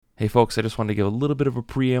Hey folks, I just wanted to give a little bit of a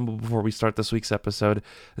preamble before we start this week's episode.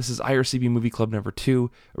 This is IRCB Movie Club number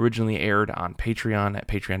 2, originally aired on Patreon at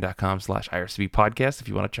patreon.com/IRCB podcast if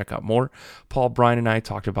you want to check out more. Paul, Brian, and I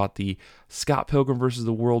talked about the Scott Pilgrim vs.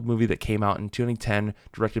 the World movie that came out in 2010,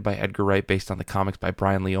 directed by Edgar Wright, based on the comics by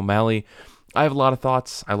Brian Lee O'Malley. I have a lot of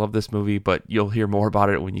thoughts. I love this movie, but you'll hear more about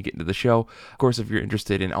it when you get into the show. Of course, if you're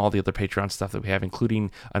interested in all the other Patreon stuff that we have,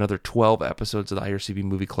 including another 12 episodes of the IRCB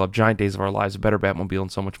Movie Club, Giant Days of Our Lives, A Better Batmobile,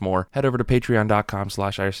 and so much more, head over to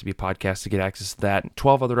patreon.com/IRCB podcast to get access to that.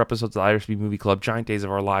 12 other episodes of the IRCB Movie Club, Giant Days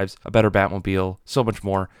of Our Lives, A Better Batmobile, so much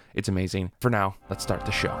more. It's amazing. For now, let's start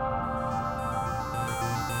the show.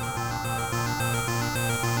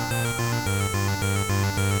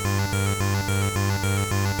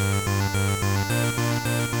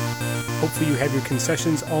 Hopefully you have your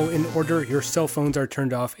concessions all in order, your cell phones are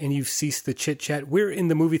turned off, and you've ceased the chit-chat. We're in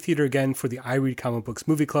the movie theater again for the I Read Comic Books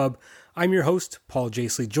Movie Club. I'm your host, Paul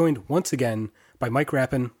Jasley, joined once again by Mike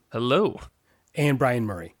Rappin. Hello. And Brian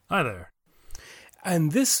Murray. Hi there.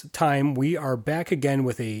 And this time we are back again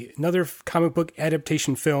with another comic book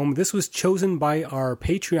adaptation film. This was chosen by our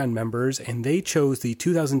Patreon members, and they chose the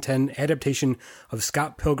 2010 adaptation of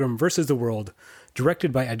Scott Pilgrim vs. the World,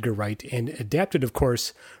 directed by Edgar Wright, and adapted, of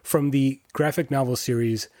course, from the graphic novel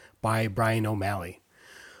series by Brian O'Malley.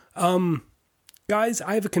 Guys,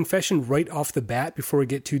 I have a confession right off the bat before we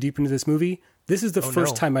get too deep into this movie. This is the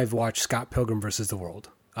first time I've watched Scott Pilgrim vs. the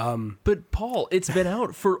World. But Paul, it's been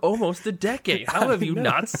out for almost a decade. How have you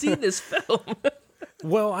not seen this film?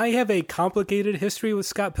 Well, I have a complicated history with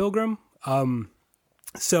Scott Pilgrim.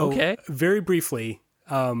 Very briefly,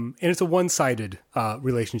 and it's a one-sided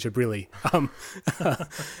relationship, really.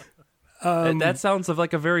 That sounds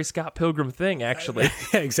like a very Scott Pilgrim thing, actually.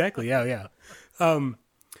 Yeah, exactly. Yeah.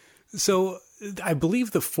 So I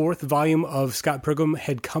believe the fourth volume of Scott Pilgrim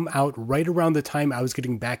had come out right around the time I was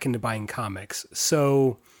getting back into buying comics.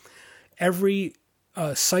 So every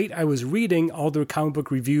site I was reading, all the comic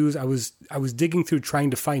book reviews, I was digging through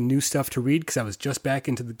trying to find new stuff to read because I was just back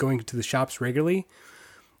into going to the shops regularly.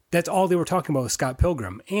 That's all they were talking about was Scott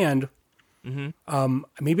Pilgrim. And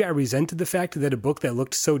maybe I resented the fact that a book that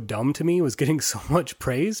looked so dumb to me was getting so much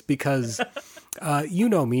praise because, you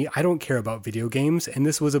know me, I don't care about video games. And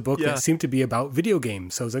this was a book that seemed to be about video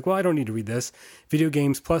games. So I was like, well, I don't need to read this. Video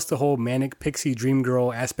games plus the whole manic pixie dream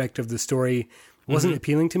girl aspect of the story wasn't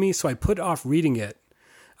appealing to me. So I put off reading it.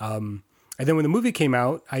 And then when the movie came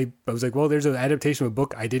out, I was like, well, there's an adaptation of a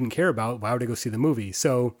book I didn't care about. Why would I go see the movie?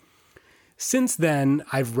 So since then,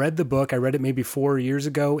 I've read the book. I read it maybe 4 years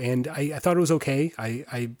ago, and I thought it was okay.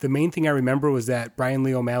 The main thing I remember was that Brian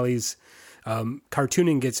Lee O'Malley's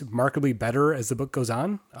cartooning gets markedly better as the book goes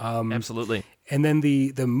on. Absolutely. And then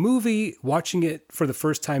the movie, watching it for the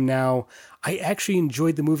first time now, I actually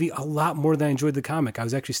enjoyed the movie a lot more than I enjoyed the comic. I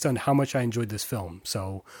was actually stunned how much I enjoyed this film.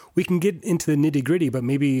 So we can get into the nitty-gritty, but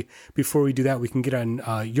maybe before we do that, we can get on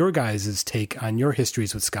your guys' take on your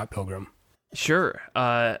histories with Scott Pilgrim. Sure.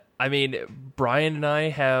 I mean, Brian and I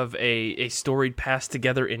have a storied past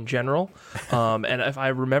together in general. And if I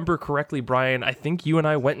remember correctly, Brian, I think you and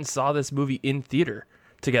I went and saw this movie in theater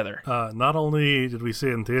together. Not only did we see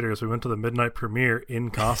it in theaters, we went to the midnight premiere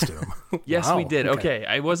in costume. Yes, Wow. we did. Okay.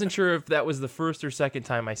 I wasn't sure if that was the first or second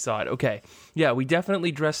time I saw it. Okay. Yeah, we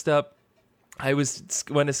definitely dressed up. I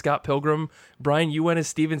went as Scott Pilgrim. Brian, you went as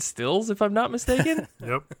Stephen Stills, if I'm not mistaken.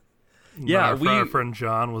 Yep. Yeah, our friend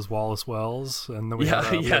John was Wallace Wells, and then we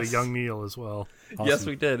had a young Neil as well. Awesome. Yes,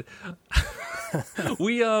 we did.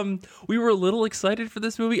 We were a little excited for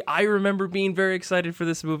this movie. I remember being very excited for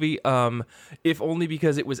this movie, if only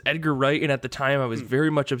because it was Edgar Wright, and at the time I was very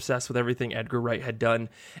much obsessed with everything Edgar Wright had done.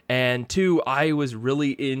 And two, I was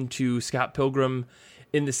really into Scott Pilgrim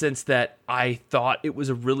in the sense that I thought it was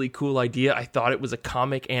a really cool idea. I thought it was a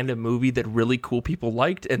comic and a movie that really cool people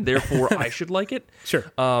liked, and therefore I should like it.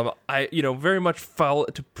 Sure. I very much fell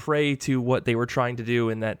to prey to what they were trying to do,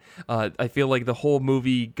 in that I feel like the whole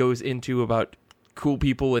movie goes into about cool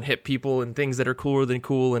people and hip people and things that are cooler than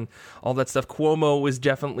cool and all that stuff. Cuomo was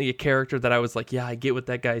definitely a character that I was like, yeah, I get what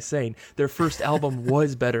that guy's saying. Their first album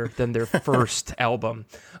was better than their first album.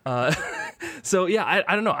 So yeah,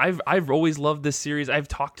 I don't know. I've always loved this series. I've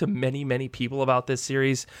talked to many people about this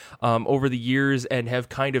series over the years and have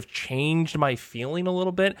kind of changed my feeling a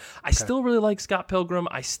little bit. I still really like Scott Pilgrim.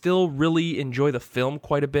 I still really enjoy the film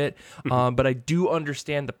quite a bit, but I do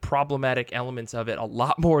understand the problematic elements of it a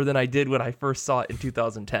lot more than I did when I first saw it in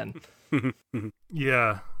 2010.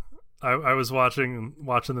 Yeah, I was watching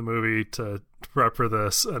the movie to prep for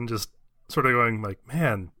this and just sort of going like,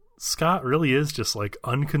 man, Scott really is just like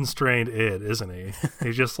unconstrained id, isn't he?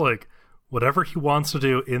 He's just like whatever he wants to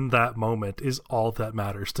do in that moment is all that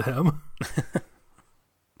matters to him.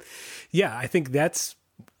 Yeah, I think that's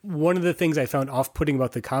one of the things I found off-putting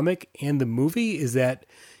about the comic and the movie is that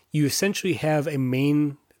you essentially have a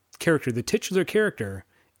main character. The titular character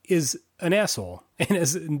is an asshole and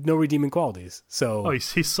has no redeeming qualities. So he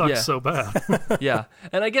sucks so bad. Yeah.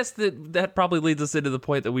 And I guess that probably leads us into the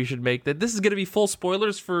point that we should make, that this is going to be full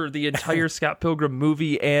spoilers for the entire Scott Pilgrim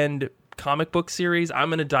movie and comic book series. I'm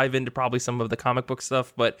going to dive into probably some of the comic book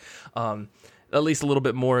stuff, but at least a little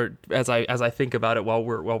bit more as I think about it while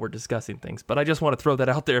we're discussing things. But I just want to throw that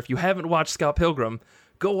out there. If you haven't watched Scott Pilgrim,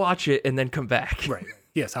 go watch it and then come back. Right.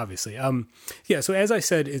 Yes, obviously. So as I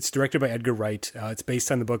said, it's directed by Edgar Wright. It's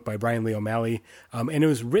based on the book by Brian Lee O'Malley. And it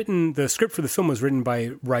was written, the script for the film was written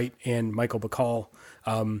by Wright and Michael Bacall.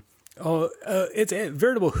 It's a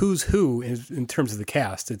veritable who's who in terms of the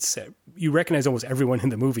cast. It's you recognize almost everyone in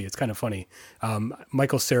the movie. It's kind of funny.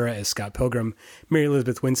 Michael Cera as Scott Pilgrim. Mary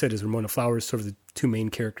Elizabeth Winstead as Ramona Flowers, sort of the two main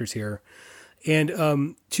characters here.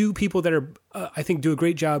 And two people that are, I think, do a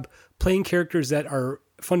great job playing characters that are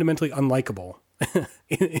fundamentally unlikable.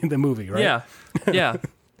 in the movie, right? Yeah.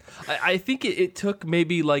 I think it took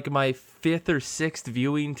maybe like my fifth or sixth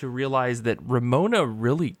viewing to realize that Ramona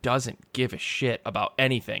really doesn't give a shit about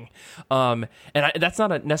anything. That's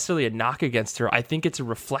not necessarily a knock against her. I think it's a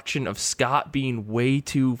reflection of Scott being way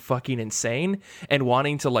too fucking insane and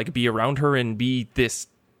wanting to like be around her and be this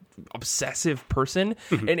obsessive person.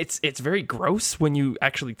 And it's very gross when you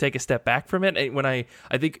actually take a step back from it. And I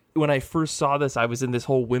think when I first saw this, I was in this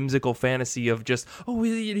whole whimsical fantasy of just,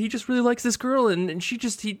 he just really likes this girl, and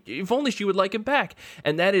if only she would like him back.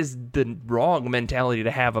 And that is the wrong mentality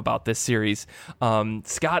to have about this series.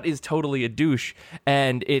 Scott is totally a douche,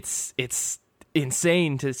 and it's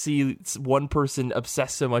insane to see one person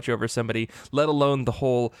obsess so much over somebody, let alone the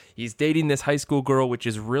whole he's dating this high school girl, which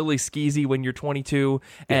is really skeezy when you're 22.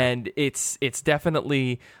 And it's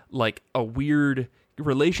definitely like a weird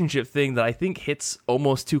relationship thing that I think hits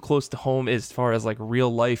almost too close to home as far as like real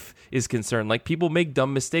life is concerned. Like, people make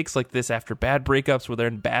dumb mistakes like this after bad breakups where they're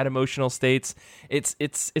in bad emotional states. It's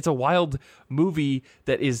a wild movie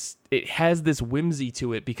that it has this whimsy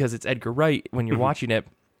to it because it's Edgar Wright when you're watching it.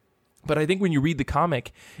 But I think when you read the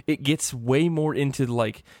comic, it gets way more into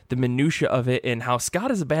like the minutia of it and how Scott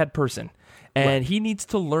is a bad person. And he needs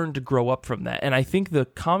to learn to grow up from that. And I think the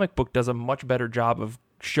comic book does a much better job of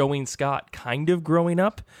showing Scott kind of growing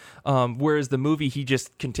up. Whereas the movie, he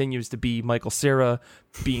just continues to be Michael Cera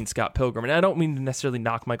being Scott Pilgrim. And I don't mean to necessarily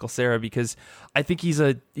knock Michael Cera because I think he's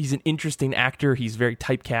an interesting actor. He's very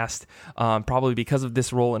typecast, probably because of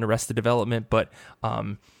this role in Arrested Development. But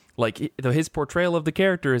his portrayal of the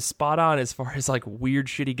character is spot on as far as like weird,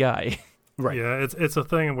 shitty guy. Right. Yeah, it's a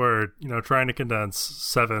thing where, trying to condense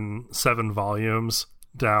seven volumes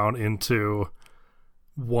down into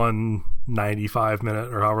one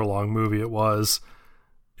 95-minute or however long movie it was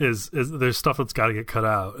is there's stuff that's got to get cut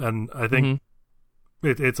out. And I think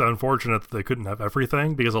it's unfortunate that they couldn't have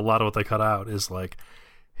everything, because a lot of what they cut out is like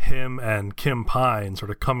him and Kim Pine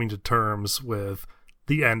sort of coming to terms with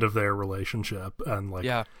the end of their relationship. And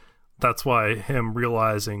that's why him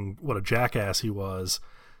realizing what a jackass he was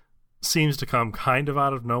seems to come kind of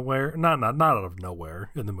out of nowhere. Not out of nowhere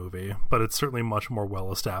in the movie, but it's certainly much more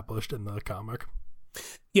well established in the comic.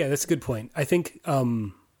 Yeah, that's a good point. I think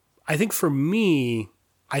for me,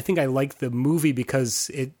 I think I like the movie because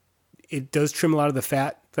it does trim a lot of the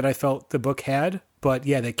fat that I felt the book had. But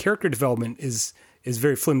yeah, the character development is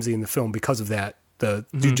very flimsy in the film because of that. The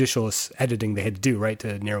judicious editing they had to do, right,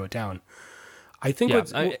 to narrow it down. I think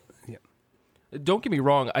don't get me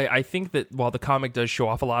wrong. I think that while the comic does show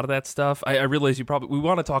off a lot of that stuff, I realize we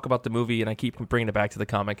want to talk about the movie, and I keep bringing it back to the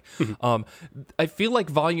comic. I feel like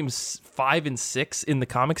volumes 5 and 6 in the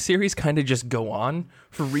comic series kind of just go on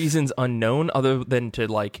for reasons unknown, other than to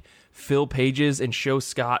like fill pages and show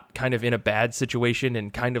Scott kind of in a bad situation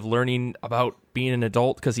and kind of learning about being an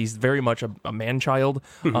adult, because he's very much a man-child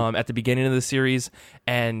at the beginning of the series,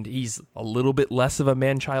 and he's a little bit less of a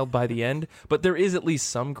man-child by the end, but there is at least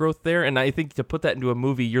some growth there. And I think to put that into a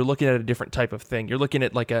movie, you're looking at a different type of thing. You're looking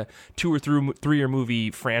at like a 2 or 3-year movie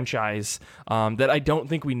franchise that I don't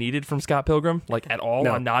think we needed from Scott Pilgrim, like at all.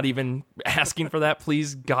 No. I'm not even asking for that.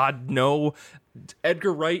 Please, God, no.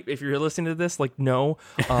 Edgar Wright, if you're listening to this, like, no.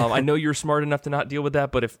 I know you're smart enough to not deal with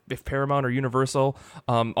that, but if Paramount or Universal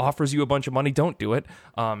offers you a bunch of money, don't do it.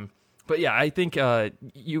 But yeah, I think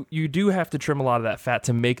you do have to trim a lot of that fat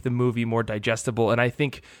to make the movie more digestible, and I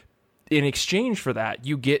think in exchange for that,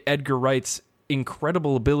 you get Edgar Wright's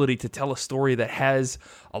incredible ability to tell a story that has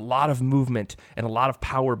a lot of movement and a lot of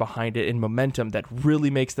power behind it and momentum that really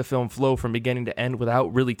makes the film flow from beginning to end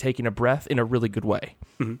without really taking a breath in a really good way.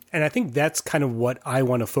 Mm-hmm. And I think that's kind of what I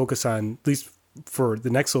want to focus on, at least for the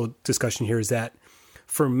next little discussion here, is that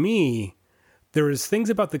for me, there is things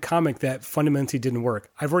about the comic that fundamentally didn't work.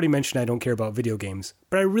 I've already mentioned I don't care about video games,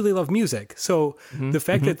 but I really love music. So the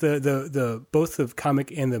fact that the both the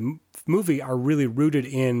comic and the movie are really rooted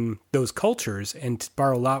in those cultures and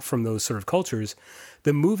borrow a lot from those sort of cultures,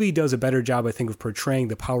 the movie does a better job, I think, of portraying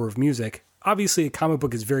the power of music. Obviously, a comic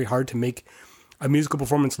book is very hard to make a musical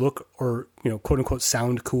performance look or, quote unquote,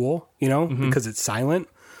 sound cool, because it's silent.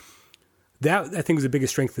 That, I think, was the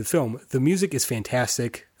biggest strength of the film. The music is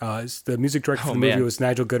fantastic. The music director for the movie was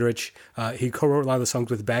Nigel Goodrich. He co-wrote a lot of the songs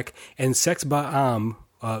with Beck. And Sex Ba-Am,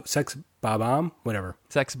 whatever.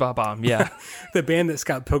 Sex Ba-Am, yeah. The band that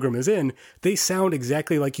Scott Pilgrim is in, they sound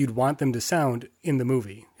exactly like you'd want them to sound in the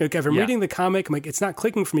movie. Like, if I'm reading the comic, I'm like, it's not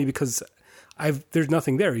clicking for me because there's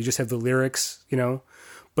nothing there. You just have the lyrics,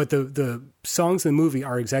 But the songs in the movie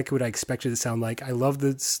are exactly what I expected to sound like. I love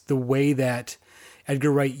the way that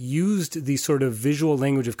Edgar Wright used the sort of visual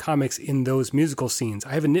language of comics in those musical scenes.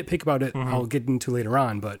 I have a nitpick about it I'll get into later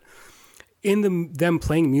on, but in them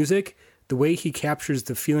playing music, the way he captures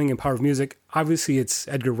the feeling and power of music, obviously it's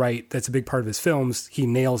Edgar Wright. That's a big part of his films. He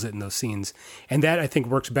nails it in those scenes. And that, I think,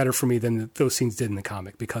 works better for me than those scenes did in the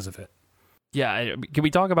comic because of it. Yeah, can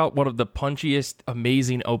we talk about one of the punchiest,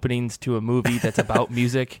 amazing openings to a movie that's about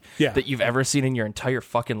music that you've ever seen in your entire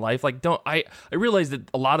fucking life? Like, I realize that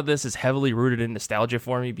a lot of this is heavily rooted in nostalgia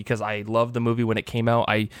for me because I loved the movie when it came out.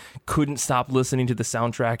 I couldn't stop listening to the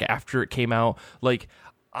soundtrack after it came out. Like,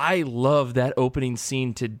 I love that opening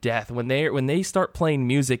scene to death when they start playing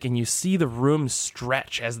music and you see the room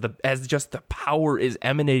stretch as just the power is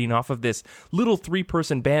emanating off of this little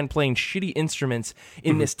 3-person band playing shitty instruments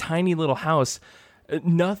in this tiny little house.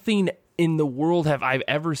 Nothing in the world I've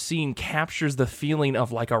ever seen captures the feeling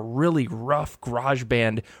of like a really rough garage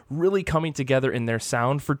band really coming together in their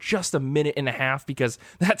sound for just a minute and a half because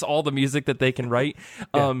that's all the music that they can write.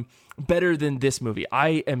 Better than this movie.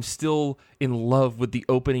 I am still in love with the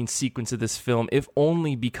opening sequence of this film, if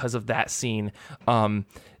only because of that scene.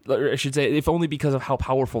 I should say, if only because of how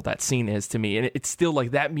powerful that scene is to me. And it's still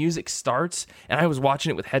like that music starts, and I was watching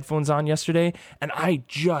it with headphones on yesterday, and I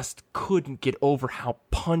just couldn't get over how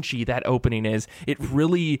punchy that opening is. It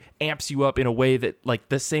really amps you up in a way that, like,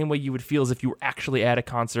 the same way you would feel as if you were actually at a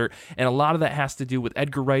concert. And a lot of that has to do with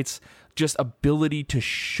Edgar Wright's just ability to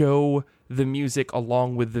show the music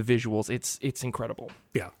along with the visuals. It's incredible.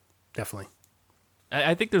 Yeah, definitely.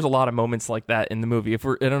 I think there's a lot of moments like that in the movie. I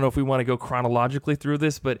don't know if we want to go chronologically through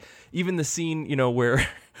this, but even the scene,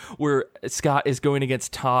 where Scott is going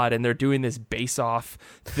against Todd and they're doing this bass-off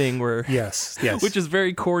thing where yes, which is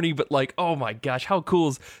very corny, but like, oh my gosh, how cool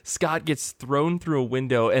is Scott gets thrown through a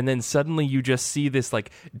window and then suddenly you just see this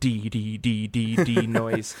like D D D D D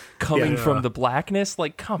noise coming from the blackness.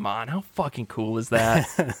 Like, come on, how fucking cool is that?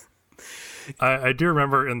 I do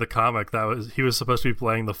remember in the comic he was supposed to be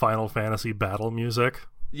playing the Final Fantasy battle music.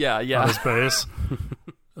 Yeah. On his bass,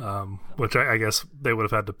 which I guess they would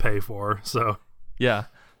have had to pay for. So yeah.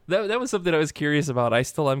 That was something I was curious about. I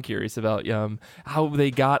still am curious about how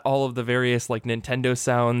they got all of the various like Nintendo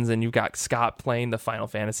sounds, and you've got Scott playing the Final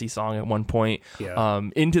Fantasy song at one point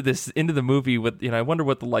into the movie with I wonder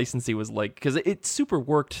what the licensing was like, because it super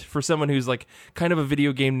worked for someone who's like kind of a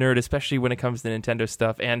video game nerd, especially when it comes to Nintendo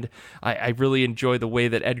stuff. And I really enjoy the way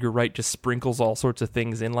that Edgar Wright just sprinkles all sorts of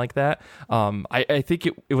things in like that. I think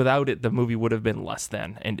without it, the movie would have been less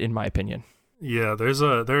than, and in my opinion. Yeah,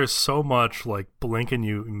 there's so much like blink and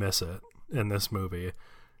you miss it in this movie.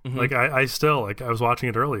 Like I still I was watching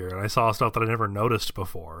it earlier and I saw stuff that I never noticed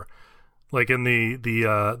before. Like in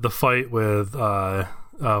the fight with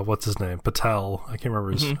what's his name? Patel. I can't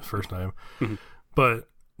remember his first name. But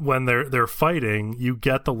when they're fighting, you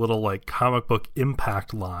get the little like comic book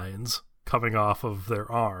impact lines coming off of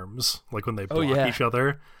their arms, like when they block each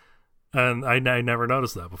other. And I never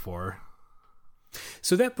noticed that before.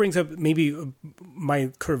 So that brings up maybe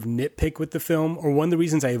my kind of nitpick with the film, or one of the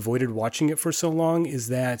reasons I avoided watching it for so long, is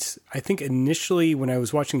that I think initially when I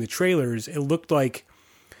was watching the trailers, it looked like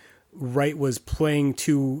Wright was playing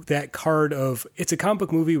to that card of, it's a comic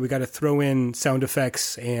book movie, we got to throw in sound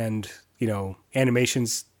effects and,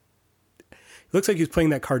 animations. It looks like he was playing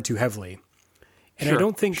that card too heavily. And I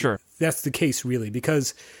don't think that's the case really,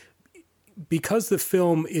 because the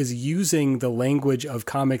film is using the language of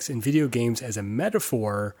comics and video games as a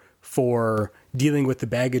metaphor for dealing with the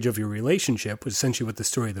baggage of your relationship, which is essentially what the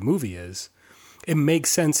story of the movie is. it makes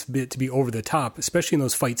sense to be over the top, especially in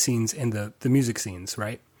those fight scenes and the music scenes,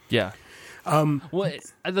 right? Yeah. Well,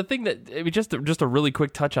 the thing that just a really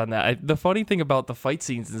quick touch on that. The funny thing about the fight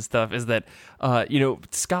scenes and stuff is that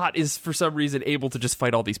Scott is for some reason able to just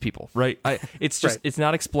fight all these people, right? It's just Right. It's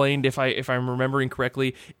not explained if I'm remembering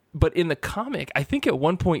correctly. But in the comic, I think at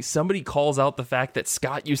one point somebody calls out the fact that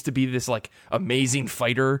Scott used to be this like amazing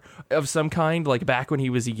fighter of some kind, like back when he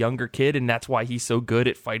was a younger kid, and that's why he's so good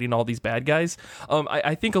at fighting all these bad guys.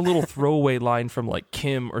 I think a little throwaway line from like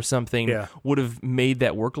Kim or something would have made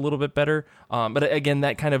that work a little bit better. But again,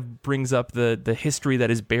 that kind of brings up the history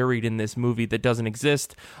that is buried in this movie that doesn't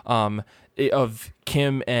exist. Of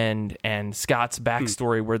Kim and Scott's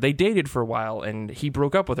backstory where they dated for a while and he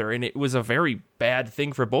broke up with her, and it was a very bad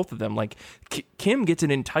thing for both of them. Like Kim gets an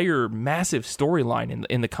entire massive storyline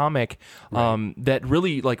in the comic that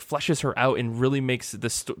really like fleshes her out and really makes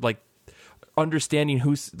the understanding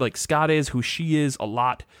who like Scott is, who she is, a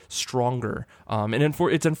lot stronger. And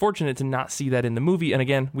it's unfortunate to not see that in the movie. And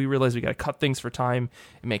again, we realize we got to cut things for time.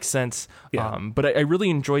 It makes sense. Yeah. But I really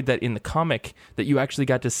enjoyed that in the comic, that you actually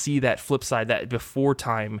got to see that flip side, that before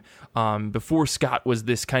time, before Scott was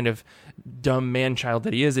this kind of dumb man-child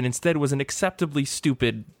that he is, and instead was an acceptably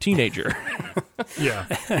stupid teenager. Yeah,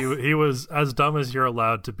 he was as dumb as you're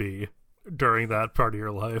allowed to be during that part of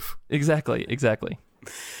your life. Exactly.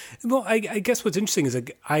 Well, I guess what's interesting is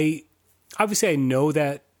I know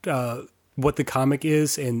that what the comic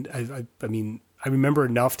is, and I mean I remember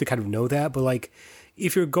enough to kind of know that, but like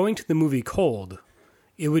if you're going to the movie cold,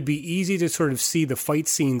 it would be easy to sort of see the fight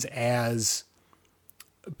scenes as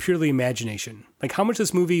purely imagination. Like how much of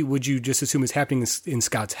this movie would you just assume is happening in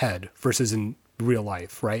Scott's head versus in real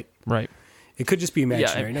life, right? Right. It could just be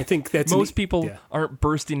imaginary, and I think that's most people aren't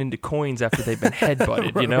bursting into coins after they've been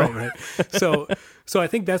headbutted, you know. Right. So I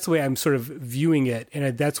think that's the way I'm sort of viewing it,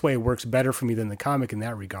 and that's why it works better for me than the comic in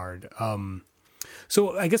that regard.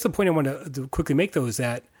 So I guess the point I want to quickly make though is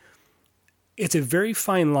that it's a very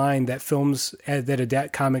fine line that films that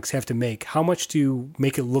adapt comics have to make. How much do you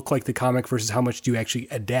make it look like the comic versus how much do you actually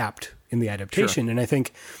adapt in the adaptation? Sure. And I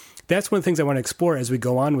think that's one of the things I want to explore as we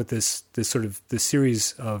go on with this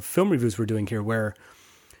series of film reviews we're doing here, where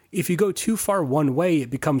if you go too far one way, it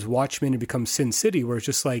becomes Watchmen, it becomes Sin City, where it's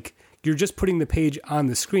just like you're just putting the page on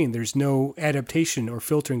the screen. There's no adaptation or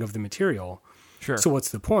filtering of the material. Sure. So what's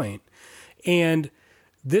the point? And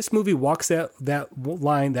this movie walks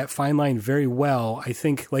that fine line very well. I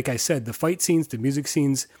think, like I said, the fight scenes, the music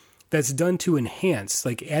scenes, that's done to enhance,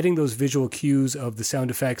 like adding those visual cues of the sound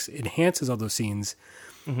effects enhances all those scenes.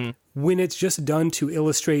 Mm-hmm. When it's just done to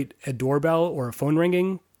illustrate a doorbell or a phone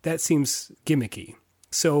ringing, that seems gimmicky.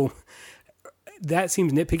 So that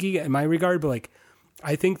seems nitpicky in my regard, but like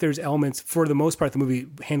I think there's elements, for the most part, the movie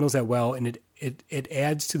handles that well, and it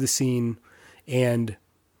adds to the scene, and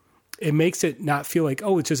it makes it not feel like,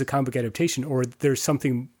 oh, it's just a comic book adaptation, or there's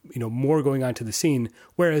something more going on to the scene.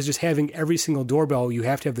 Whereas just having every single doorbell, you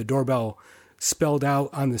have to have the doorbell spelled out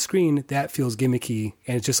on the screen, that feels gimmicky,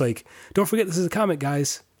 and it's just like, don't forget this is a comic,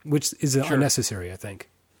 guys, which is unnecessary, I think.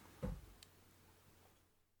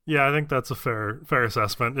 Yeah, I think that's a fair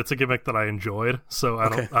assessment. It's a gimmick that I enjoyed, so I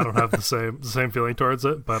don't have the same feeling towards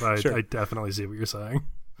it, but I definitely see what you're saying.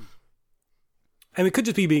 I mean, it could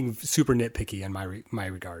just be being super nitpicky in my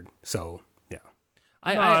regard. So yeah,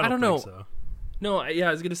 I don't know. So. No, yeah,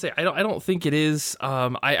 I was gonna say I don't think it is.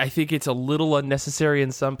 I think it's a little unnecessary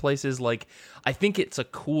in some places. Like I think it's a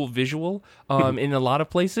cool visual. In a lot of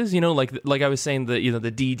places, like I was saying,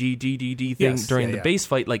 the D thing during the base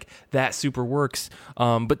fight, like that super works.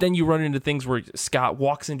 But then you run into things where Scott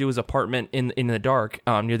walks into his apartment in the dark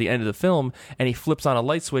near the end of the film, and he flips on a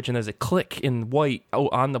light switch, and there's a click in white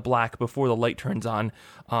on the black before the light turns on,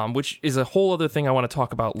 which is a whole other thing I want to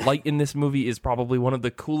talk about. Light in this movie is probably one of the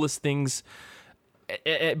coolest things.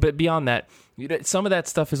 But beyond that, some of that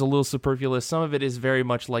stuff is a little superfluous. Some of it is very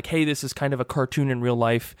much like, hey, this is kind of a cartoon in real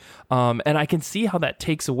life. And I can see how that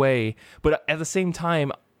takes away. But at the same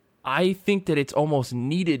time, I think that it's almost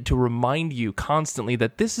needed to remind you constantly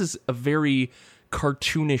that this is a very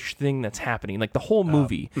cartoonish thing that's happening. Like the whole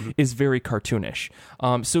movie is very cartoonish.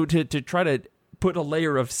 So to try to put a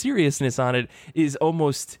layer of seriousness on it is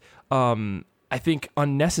almost... I think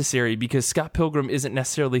unnecessary, because Scott Pilgrim isn't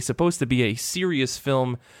necessarily supposed to be a serious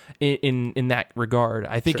film in that regard.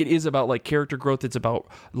 I think it is about like character growth. It's about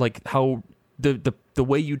like how the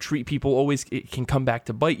way you treat people always it can come back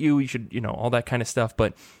to bite you. You should all that kind of stuff.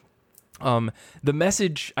 But the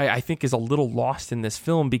message I think is a little lost in this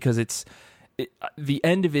film because the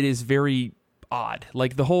end of it is very odd.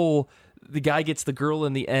 Like the whole the guy gets the girl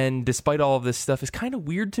in the end, despite all of this stuff, is kind of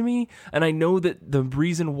weird to me. And I know that the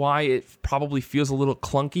reason why it probably feels a little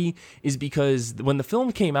clunky is because when the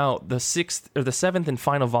film came out, the seventh and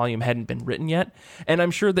final volume hadn't been written yet. And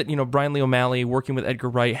I'm sure that, Brian Lee O'Malley working with Edgar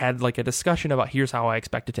Wright had like a discussion about here's how I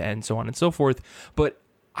expect it to end, so on and so forth. But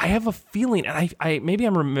I have a feeling, and I maybe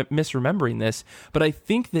I'm misremembering this, but I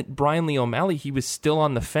think that Brian Lee O'Malley, he was still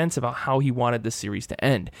on the fence about how he wanted the series to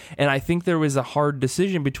end. And I think there was a hard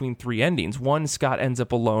decision between three endings. 1, Scott ends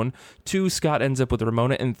up alone. 2, Scott ends up with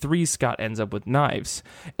Ramona. And 3, Scott ends up with Knives.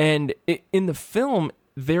 And in the film,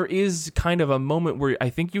 there is kind of a moment where I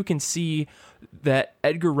think you can see that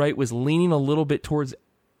Edgar Wright was leaning a little bit towards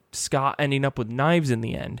Scott ending up with Knives in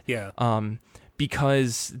the end. Yeah.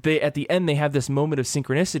 Because at the end they have this moment of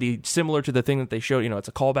synchronicity similar to the thing that they showed. It's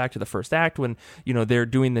a callback to the first act when they're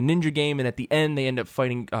doing the ninja game, and at the end they end up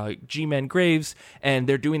fighting G-Man Graves, and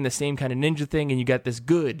they're doing the same kind of ninja thing, and you got this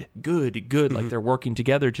good, like they're working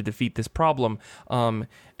together to defeat this problem,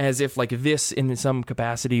 as if like this in some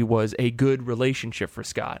capacity was a good relationship for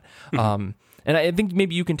Scott. And I think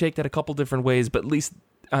maybe you can take that a couple different ways, but at least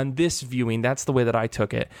on this viewing, that's the way that I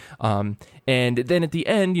took it. And then at the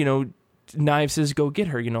end, Knives says, "Go get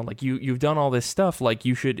her." Like you've done all this stuff. Like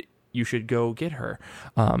you should go get her.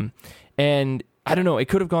 And I don't know. It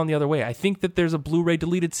could have gone the other way. I think that there's a Blu-ray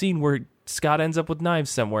deleted scene where Scott ends up with Knives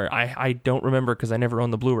somewhere. I don't remember because I never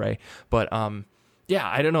owned the Blu-ray. But yeah,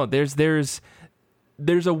 I don't know. There's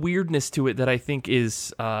a weirdness to it that I think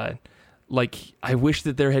is like I wish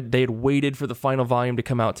that they had waited for the final volume to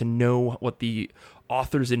come out to know what the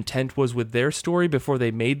author's intent was with their story before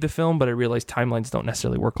they made the film. But I realized timelines don't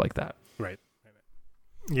necessarily work like that. Right.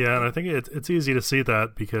 Yeah, and I think it's easy to see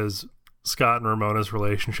that because Scott and Ramona's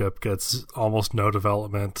relationship gets almost no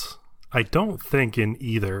development. I don't think in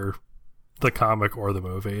either the comic or the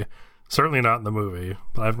movie. Certainly not in the movie,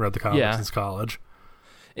 but I haven't read the comic since college.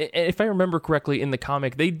 If I remember correctly, in the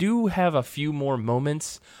comic, they do have a few more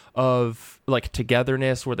moments of like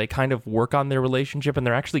togetherness where they kind of work on their relationship, and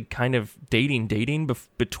they're actually kind of dating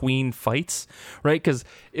between fights, right? Because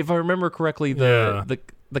if I remember correctly,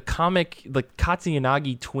 the comic, the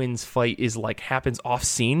Katsuyanagi twins fight is like happens off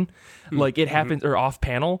scene, like it happens or off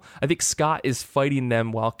panel. I think Scott is fighting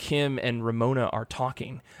them while Kim and Ramona are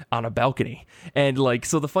talking on a balcony, and like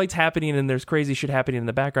so the fight's happening and there's crazy shit happening in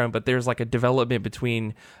the background, but there's like a development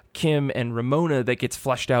between Kim and Ramona that gets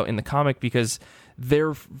fleshed out in the comic because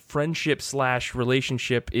their friendship /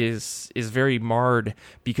 relationship is very marred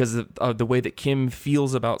because of the way that Kim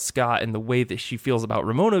feels about Scott and the way that she feels about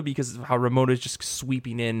Ramona because of how Ramona is just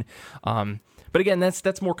sweeping in. But again,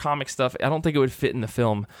 that's more comic stuff. I don't think it would fit in the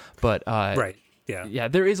film, but right, yeah,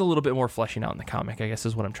 there is a little bit more fleshing out in the comic, I guess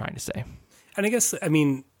is what I'm trying to say. And I guess, I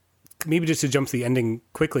mean, maybe just to jump to the ending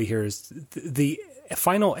quickly here is the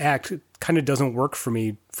final act kind of doesn't work for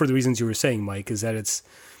me for the reasons you were saying, Mike, is that it's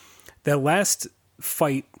that last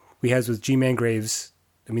fight we has with G-Man Graves.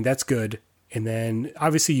 I mean, that's good. And then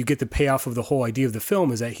obviously you get the payoff of the whole idea of the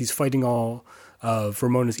film is that he's fighting all of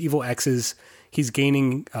Ramona's evil exes. He's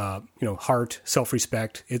gaining, heart,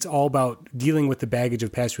 self-respect. It's all about dealing with the baggage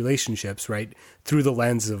of past relationships, right? Through the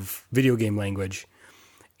lens of video game language.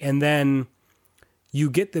 And then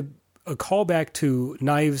you get a callback to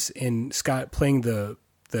Knives and Scott playing the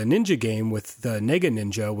ninja game with the Nega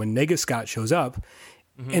Ninja when Nega Scott shows up.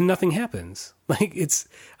 And nothing happens. Like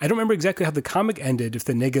I don't remember exactly how the comic ended, if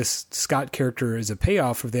the Nega Scott character is a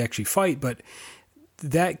payoff or if they actually fight, but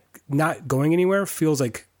that not going anywhere feels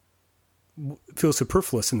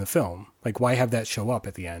superfluous in the film. Like, why have that show up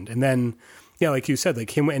at the end? And then, yeah, like you said,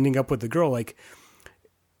 like him ending up with the girl, like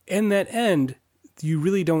in that end, you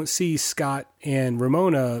really don't see Scott and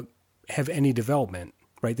Ramona have any development,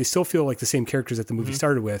 right? They still feel like the same characters that the movie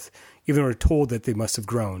started with, even though we're told that they must have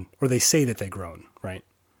grown, or they say that they've grown, right?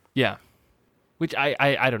 Yeah. Which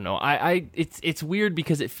I don't know. It's weird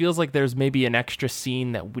because it feels like there's maybe an extra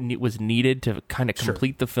scene that was needed to kind of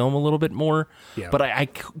complete the film a little bit more. Yeah. But I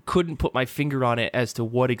couldn't put my finger on it as to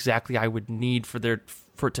what exactly I would need for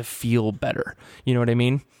it to feel better. You know what I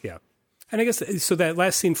mean? Yeah. And I guess so that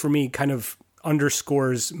last scene for me kind of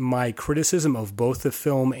underscores my criticism of both the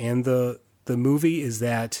film and the movie is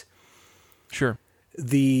that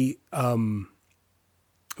the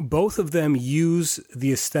both of them use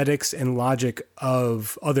the aesthetics and logic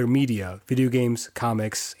of other media, video games,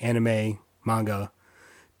 comics, anime, manga,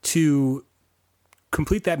 to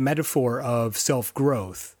complete that metaphor of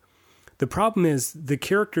self-growth. The problem is the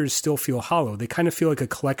characters still feel hollow. They kind of feel like a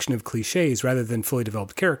collection of cliches rather than fully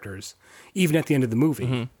developed characters, even at the end of the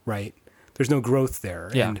movie, right? There's no growth there.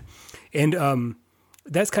 Yeah. And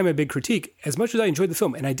that's kind of a big critique. As much as I enjoyed the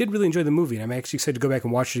film, and I did really enjoy the movie, and I'm actually excited to go back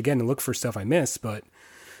and watch it again and look for stuff I missed, but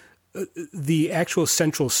the actual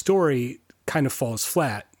central story kind of falls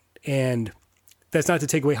flat. And that's not to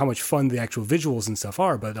take away how much fun the actual visuals and stuff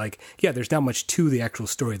are, but like, yeah, there's not much to the actual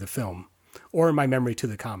story of the film, or in my memory to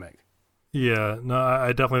the comic. Yeah, no,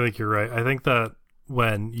 I definitely think you're right. I think that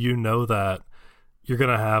when you know that you're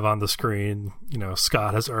going to have on the screen,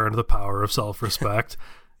 Scott has earned the power of self-respect,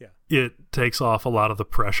 yeah, it takes off a lot of the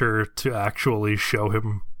pressure to actually show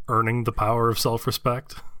him earning the power of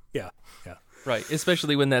self-respect. Yeah, yeah. Right,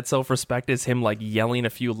 especially when that self-respect is him like yelling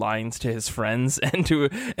a few lines to his friends and to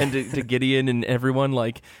Gideon and everyone.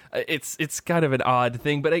 Like it's kind of an odd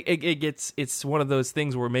thing, but it's one of those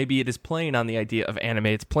things where maybe it is playing on the idea of anime.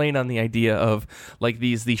 It's playing on the idea of like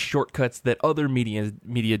these shortcuts that other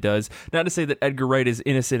media does. Not to say that Edgar Wright is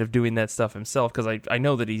innocent of doing that stuff himself, because I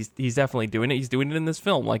know that he's definitely doing it. He's doing it in this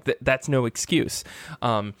film. Like that's no excuse.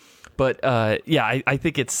 But yeah, I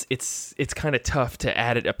think it's kind of tough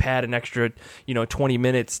to pad an extra 20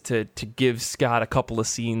 minutes to give Scott a couple of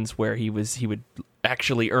scenes where he would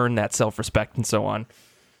actually earn that self-respect and so on.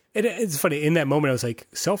 It's funny, in that moment I was like,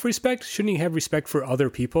 self-respect? Shouldn't he have respect for other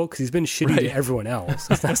people? Because he's been shitty to everyone else.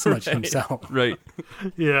 It's not so much himself. Right.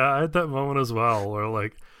 Yeah, I had that moment as well where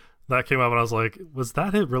like that came up and I was like, was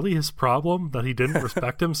that really his problem, that he didn't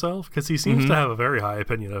respect himself? Because he seems to have a very high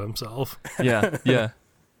opinion of himself. Yeah.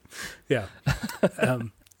 Yeah.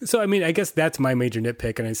 So, I mean, I guess that's my major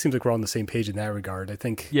nitpick, and it seems like we're all on the same page in that regard. I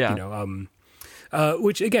think,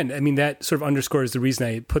 which again, I mean, that sort of underscores the reason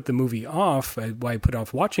I put the movie off, why I put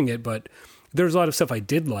off watching it, but there's a lot of stuff I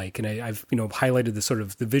did like, and I've highlighted the sort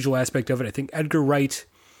of the visual aspect of it. I think Edgar Wright,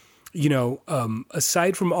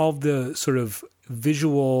 aside from all of the sort of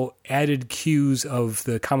visual added cues of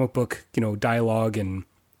the comic book, dialogue and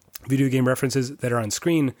video game references that are on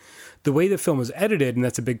screen, the way the film is edited, and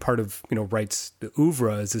that's a big part of Wright's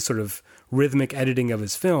oeuvre, is this sort of rhythmic editing of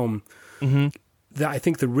his film. Mm-hmm. I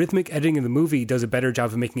think the rhythmic editing of the movie does a better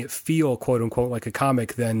job of making it feel quote unquote like a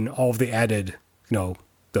comic than all of the added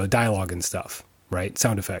the dialogue and stuff, right?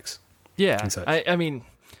 Sound effects. Yeah, I mean,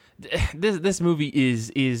 this movie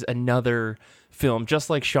is another film, just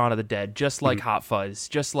like Shaun of the Dead, just like Hot Fuzz,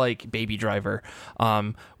 just like Baby Driver,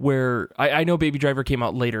 where I know Baby Driver came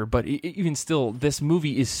out later, but even still, this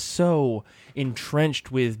movie is so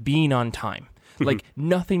entrenched with being on time. Like,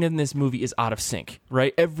 nothing in this movie is out of sync,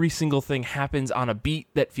 right? Every single thing happens on a beat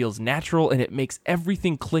that feels natural, and it makes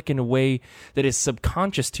everything click in a way that is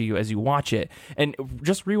subconscious to you as you watch it. And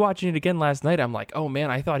just rewatching it again last night, I'm like, oh man,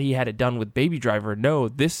 I thought he had it done with Baby Driver. No,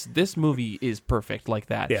 this movie is perfect like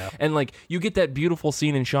that. Yeah. And like, you get that beautiful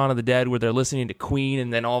scene in Shaun of the Dead where they're listening to Queen,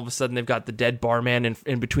 and then all of a sudden they've got the dead barman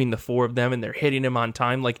in between the four of them, and they're hitting him on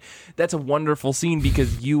time. Like, that's a wonderful scene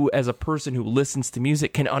because you, as a person who listens to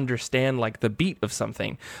music, can understand like the beat of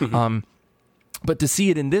something. But to see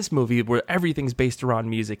it in this movie where everything's based around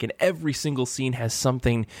music and every single scene has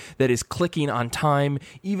something that is clicking on time,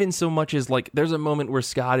 even so much as like there's a moment where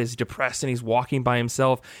Scott is depressed and he's walking by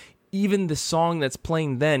himself. Even the song that's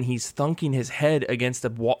playing then, he's thunking his head against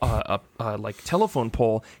a like telephone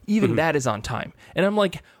pole. Even that is on time. And I'm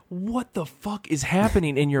like, what the fuck is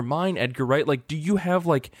happening in your mind, Edgar Wright? Like, do you have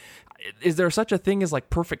like, is there such a thing as like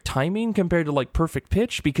perfect timing compared to like perfect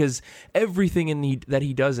pitch? Because everything that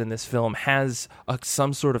he does in this film has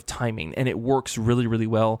some sort of timing, and it works really, really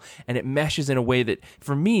well, and it meshes in a way that,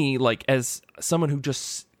 for me, like as someone who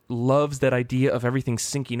just loves that idea of everything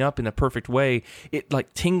syncing up in a perfect way, it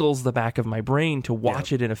like tingles the back of my brain to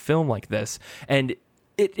watch it in a film like this. And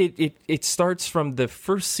it starts from the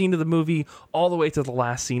first scene of the movie all the way to the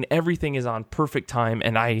last scene. Everything is on perfect time,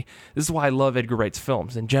 and this is why I love Edgar Wright's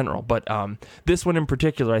films in general, but this one in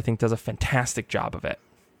particular I think does a fantastic job of it.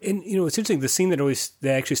 And it's interesting, the scene that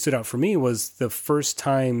actually stood out for me was the first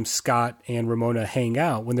time Scott and Ramona hang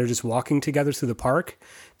out, when they're just walking together through the park,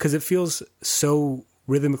 because it feels so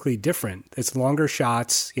rhythmically different. It's longer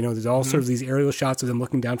shots, there's all sort of these aerial shots of them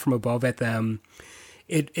looking down from above at them.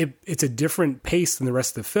 It's a different pace than the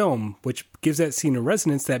rest of the film, which gives that scene a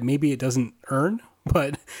resonance that maybe it doesn't earn,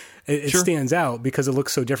 but it stands out because it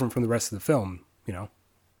looks so different from the rest of the film,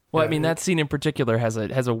 Well, I mean, that scene in particular has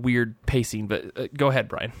a weird pacing, but go ahead,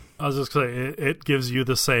 Brian. I was just going to say, it gives you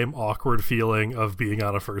the same awkward feeling of being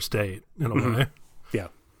on a first date, in a way. Yeah.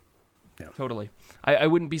 Totally. I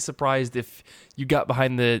wouldn't be surprised if you got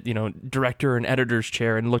behind the director and editor's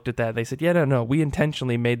chair and looked at that. They said, no, we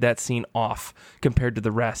intentionally made that scene off compared to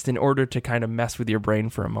the rest in order to kind of mess with your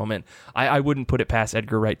brain for a moment. I wouldn't put it past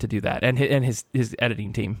Edgar Wright to do that, and his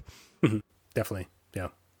editing team. Definitely, yeah.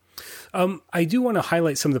 I do want to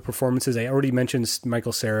highlight some of the performances. I already mentioned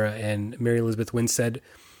Michael Cera and Mary Elizabeth Winstead.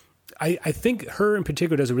 I think her in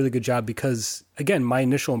particular does a really good job because, again, my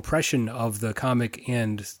initial impression of the comic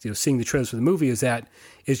and seeing the trailers for the movie is that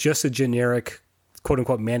it's just a generic, quote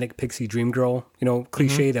unquote, manic pixie dream girl,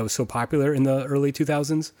 cliche that was so popular in the early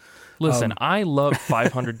 2000s. Listen, I love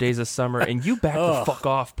 500 Days of Summer, and you back the fuck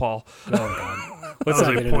off, Paul. Oh, God. That was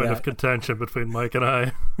a point of contention between Mike and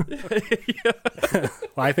I.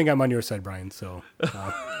 Well, I think I'm on your side, Brian. So,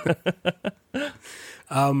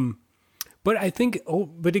 but I think,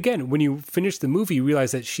 but again, when you finish the movie, you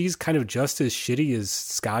realize that she's kind of just as shitty as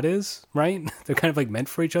Scott is, right? They're kind of like meant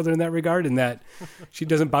for each other in that regard, and that she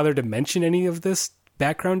doesn't bother to mention any of this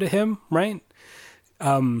background to him, right?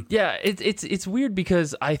 Yeah, it's weird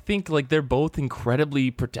because I think like they're both incredibly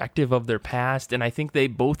protective of their past, and I think they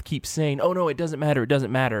both keep saying, "Oh no, it doesn't matter, it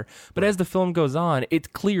doesn't matter." But as the film goes on, it's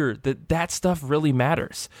clear that that stuff really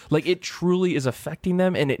matters. Like it truly is affecting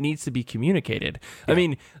them, and it needs to be communicated. Yeah. I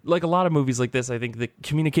mean, like a lot of movies like this, I think the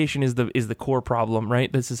communication is the core problem,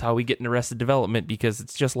 right? This is how we get in Arrested Development because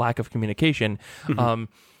it's just lack of communication. Mm-hmm.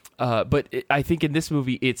 But I think in this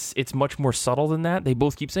movie, it's much more subtle than that. They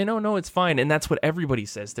both keep saying, "Oh, no, it's fine." And that's what everybody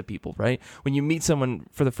says to people, right? When you meet someone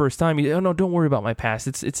for the first time, you "Oh, no, don't worry about my past.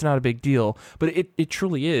 It's not a big deal." But it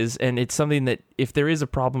truly is. And it's something that if there is a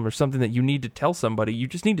problem or something that you need to tell somebody, you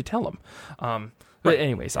just need to tell them. But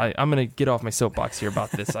anyways, I'm going to get off my soapbox here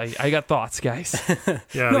about this. I got thoughts, guys.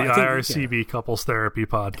 Yeah, no, the IRCB Couples Therapy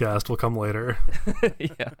podcast will come later.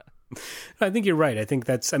 Yeah. I think you're right. I think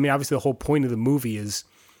obviously the whole point of the movie is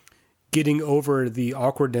getting over the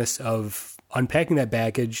awkwardness of unpacking that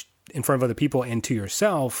baggage in front of other people and to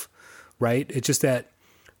yourself, right? It's just that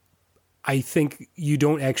I think you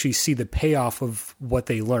don't actually see the payoff of what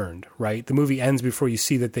they learned, right? The movie ends before you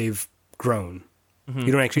see that they've grown. Mm-hmm.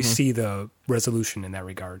 You don't actually see the resolution in that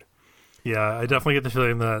regard. Yeah, I definitely get the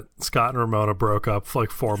feeling that Scott and Ramona broke up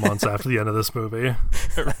like 4 months after the end of this movie.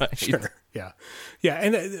 Right. Sure. Yeah. Yeah.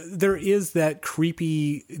 And there is that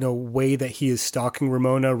creepy, way that he is stalking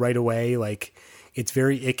Ramona right away. Like it's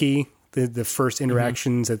very icky. The first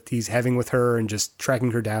interactions that he's having with her and just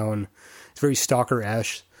tracking her down. It's very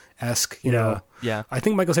Stalker-esque, you know. Yeah. I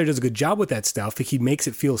think Michael Cera does a good job with that stuff. He makes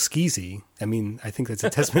it feel skeezy. I mean, I think that's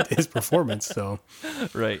a testament to his performance. So,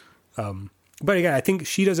 right. But again, I think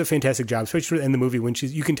she does a fantastic job, especially in the movie when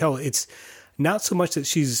you can tell it's not so much that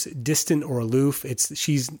she's distant or aloof. It's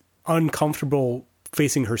she's uncomfortable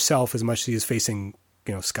facing herself as much as she is facing,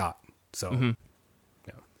 Scott. So,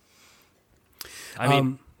 yeah. I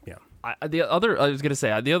mean, I was going to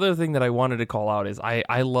say, the other thing that I wanted to call out is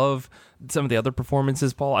I love some of the other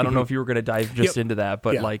performances, Paul. I don't know if you were going to dive just into that,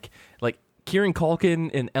 but like Kieran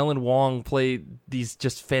Culkin and Ellen Wong play these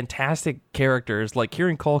just fantastic characters. Like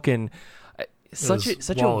Kieran Culkin, such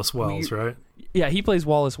Wallace Wells, right? Yeah, he plays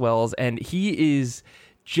Wallace Wells, and he is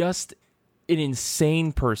just an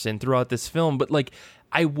insane person throughout this film. But like,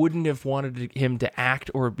 I wouldn't have wanted him to act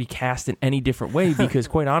or be cast in any different way because,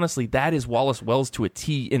 quite honestly, that is Wallace Wells to a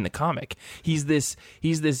T in the comic. He's this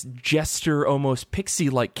jester, almost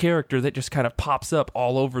pixie-like character that just kind of pops up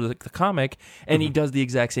all over the comic, and he does the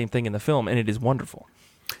exact same thing in the film, and it is wonderful.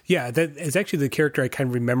 Yeah, that is actually the character I kind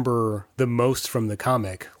of remember the most from the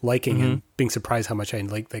comic, liking and being surprised how much I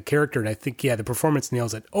like that character. And I think, the performance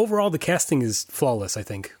nails it. Overall, the casting is flawless, I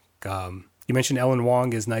think. You mentioned Ellen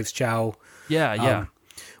Wong as Knives Chow. Yeah.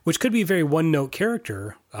 Which could be a very one-note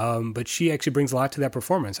character, but she actually brings a lot to that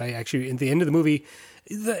performance. at the end of the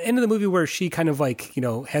movie where she kind of like,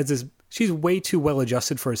 has this, she's way too well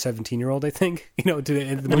adjusted for a 17-year-old, I think, to the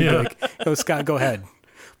end of the movie, like, Scott, go ahead.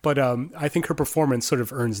 But I think her performance sort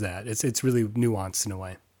of earns that. It's really nuanced in a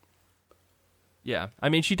way. Yeah, I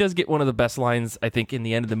mean, she does get one of the best lines, I think, in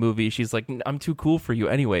the end of the movie. She's like, "I'm too cool for you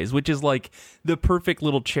anyways," which is like the perfect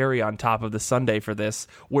little cherry on top of the sundae for this,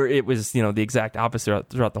 where it was, the exact opposite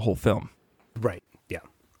throughout the whole film. Right, yeah.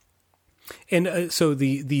 And so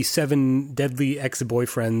the 7 deadly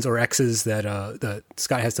ex-boyfriends or exes that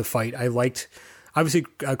Scott has to fight, I liked, obviously,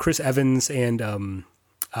 Chris Evans and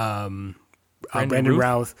Brandon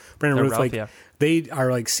Routh. Like, yeah. They are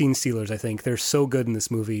like scene stealers, I think. They're so good in this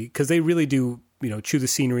movie because they really do, chew the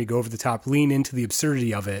scenery, go over the top, lean into the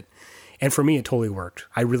absurdity of it. And for me, it totally worked.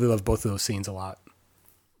 I really love both of those scenes a lot.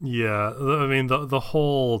 Yeah, I mean, the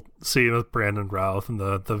whole scene with Brandon Routh and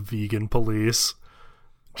the vegan police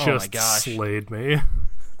just slayed me.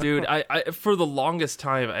 Dude, I for the longest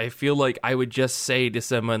time, I feel like I would just say to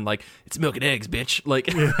someone, like, "It's milk and eggs, bitch." Like,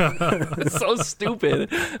 it's so stupid.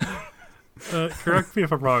 Correct me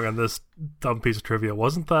if I'm wrong on this dumb piece of trivia.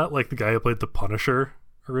 Wasn't that like the guy who played the Punisher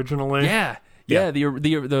originally? Yeah, Yeah,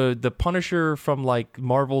 the Punisher from like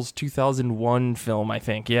Marvel's 2001 film, I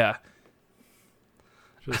think. Yeah.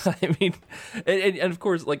 I mean, and of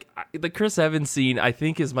course, like the Chris Evans scene, I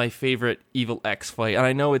think is my favorite Evil X fight, and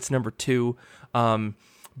I know it's number 2.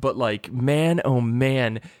 But like, man, oh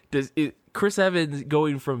man, Chris Evans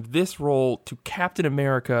going from this role to Captain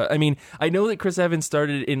America. I mean, I know that Chris Evans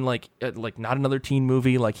started in like Not Another Teen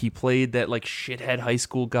Movie, like he played that like shithead high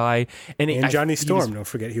school guy, and Johnny Storm. Don't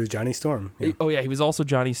forget, he was Johnny Storm. Yeah. Oh yeah, he was also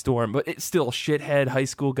Johnny Storm, but it's still shithead high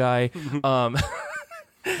school guy.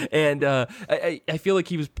 And I feel like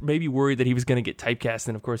he was maybe worried that he was going to get typecast,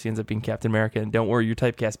 and of course he ends up being Captain America. And don't worry, you're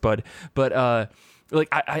typecast, bud. But like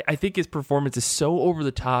I think his performance is so over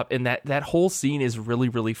the top, and that whole scene is really,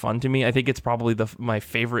 really fun to me. I think it's probably my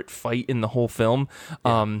favorite fight in the whole film,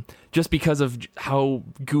 just because of how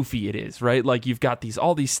goofy it is, right? Like you've got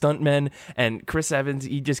all these stuntmen, and Chris Evans,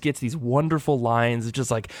 he just gets these wonderful lines. It's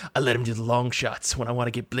just like, I let him do the long shots when I want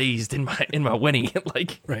to get blazed in my winning.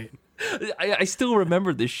 Like, right. I still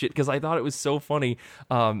remember this shit because I thought it was so funny.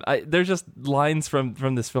 There's just lines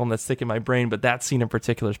from this film that stick in my brain, but that scene in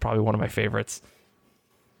particular is probably one of my favorites.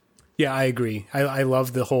 Yeah, I agree. I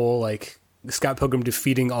love the whole like Scott Pilgrim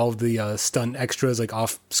defeating all of the stunt extras like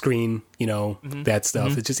off screen, that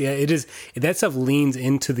stuff. It's just, it is, that stuff leans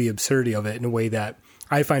into the absurdity of it in a way that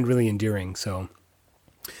I find really endearing. So,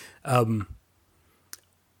 and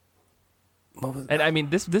I mean,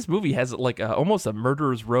 this movie has like almost a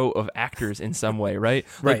murderer's row of actors in some way, right?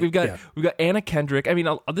 Like Right, we've got Anna Kendrick. I mean,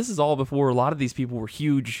 this is all before a lot of these people were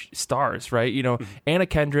huge stars, right? Anna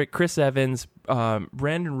Kendrick, Chris Evans,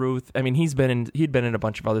 Brandon Routh. I mean, he'd been in a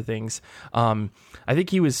bunch of other things. I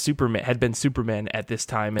think he was had been Superman at this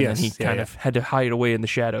time, and then he kind of had to hide away in the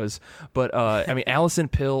shadows. But I mean, Allison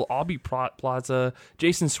Pill, Aubrey Plaza,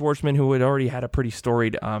 Jason Schwartzman, who had already had a pretty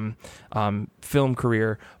storied film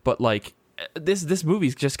career, but like. This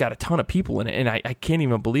movie's just got a ton of people in it, and I can't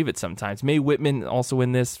even believe it sometimes. Mae Whitman also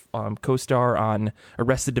in this, co-star on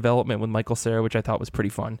Arrested Development with Michael Cera, which I thought was pretty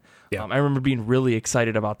fun. Yeah. I remember being really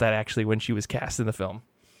excited about that actually when she was cast in the film.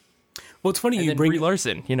 Well, it's funny and you then bring Brie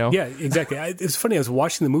Larson, Yeah, exactly. It's funny. I was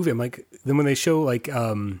watching the movie. I'm like, then when they show like,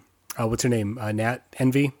 what's her name? Nat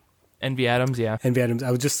Envy Adams, yeah. Envy Adams. I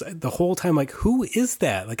was just the whole time like, who is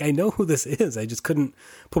that? Like, I know who this is. I just couldn't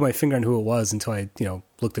put my finger on who it was until I,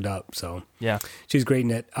 looked it up. So yeah, she's great in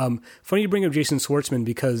it. Funny you bring up Jason Schwartzman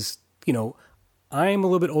because, I'm a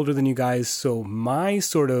little bit older than you guys. So my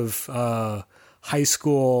sort of high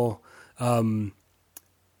school coming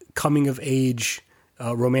of age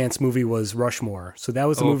romance movie was Rushmore. So that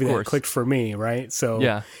was the movie that clicked for me, right? So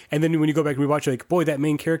yeah. And then when you go back and rewatch, you're like, boy, that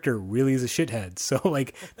main character really is a shithead. So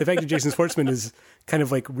like the fact that Jason Schwartzman is kind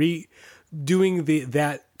of like redoing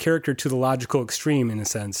that character to the logical extreme in a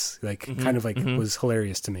sense, like kind of like was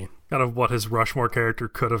hilarious to me. Kind of what his Rushmore character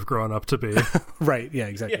could have grown up to be. Right. Yeah,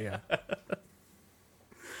 exactly. Yeah.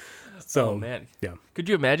 So, oh man. Yeah. Could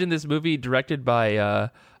you imagine this movie directed by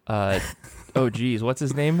oh geez, what's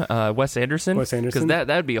his name? Wes Anderson? Wes Anderson? Because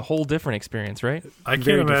that'd be a whole different experience, right? I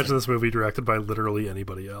can't imagine this movie directed by literally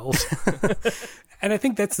anybody else. And I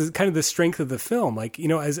think that's kind of the strength of the film. Like,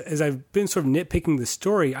 as I've been sort of nitpicking the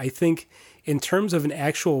story, I think in terms of an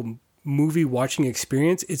actual movie watching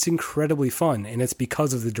experience, it's incredibly fun. And it's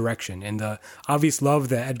because of the direction and the obvious love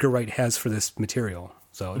that Edgar Wright has for this material.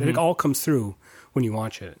 So it all comes through when you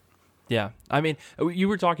watch it. Yeah, I mean, you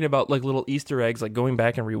were talking about like little Easter eggs, like going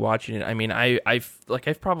back and rewatching it. I mean,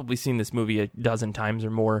 I've probably seen this movie a dozen times or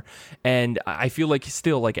more, and I feel like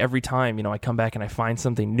still like every time I come back and I find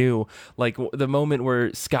something new. Like the moment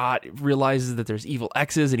where Scott realizes that there's evil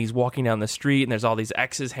X's and he's walking down the street and there's all these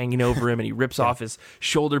X's hanging over him and he rips off his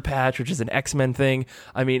shoulder patch, which is an X-Men thing.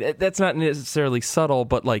 I mean, that's not necessarily subtle,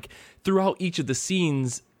 but like throughout each of the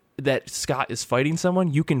scenes that Scott is fighting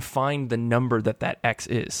someone, you can find the number that X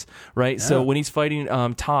is, right? Yeah. So when he's fighting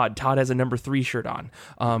Todd has a number 3 shirt on.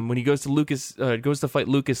 When he goes to fight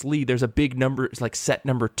Lucas Lee, there's a big number, it's like set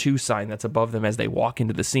number 2 sign that's above them as they walk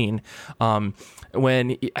into the scene.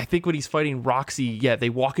 When he's fighting Roxy, they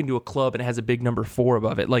walk into a club and it has a big number 4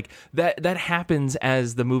 above it. Like that happens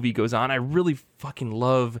as the movie goes on. I really fucking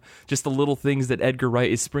love just the little things that Edgar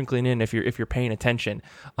Wright is sprinkling in if you're paying attention.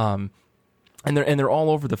 And they're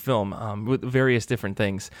all over the film with various different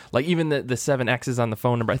things. Like even the 7 X's on the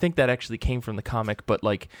phone number, I think that actually came from the comic, but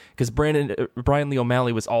like because Brian Lee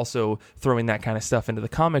O'Malley was also throwing that kind of stuff into the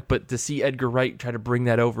comic, but to see Edgar Wright try to bring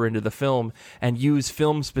that over into the film and use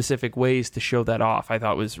film specific ways to show that off, I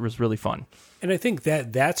thought was really fun. And I think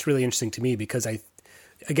that's really interesting to me because I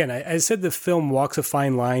said the film walks a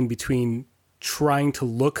fine line between trying to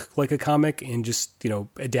look like a comic and just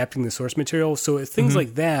adapting the source material. So things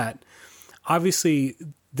like that, obviously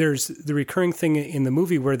there's the recurring thing in the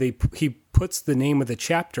movie where he puts the name of the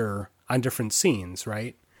chapter on different scenes,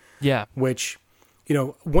 right? Yeah. Which,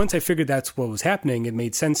 once I figured that's what was happening, it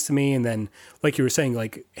made sense to me. And then, like you were saying,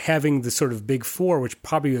 like having the sort of big four, which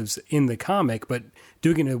probably was in the comic, but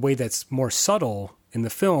doing it in a way that's more subtle in the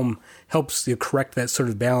film helps correct that sort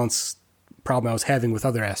of balance problem I was having with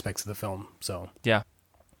other aspects of the film. So yeah.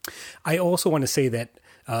 I also want to say that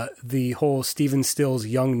the whole Stephen Stills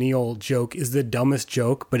young Neil joke is the dumbest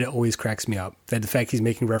joke, but it always cracks me up. That the fact he's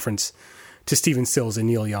making reference to Stephen Stills and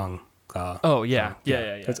Neil Young. Yeah.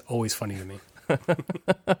 That's always funny to me.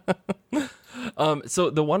 So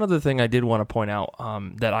the one other thing I did want to point out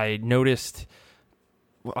that I noticed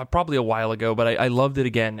probably a while ago, but I loved it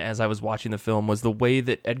again as I was watching the film, was the way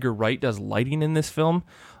that Edgar Wright does lighting in this film,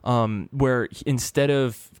 where instead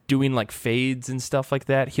of doing like fades and stuff like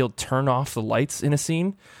that, he'll turn off the lights in a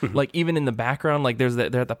scene. Like even in the background, like they're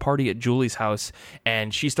at the party at Julie's house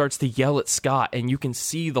and she starts to yell at Scott and you can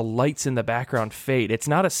see the lights in the background fade. It's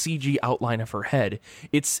not a CG outline of her head.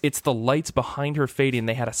 It's the lights behind her fading.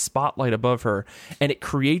 They had a spotlight above her and it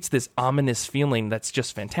creates this ominous feeling that's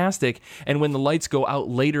just fantastic. And when the lights go out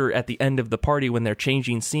later at the end of the party, when they're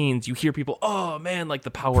changing scenes, you hear people, oh man, like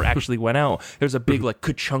the power actually went out. There's a big like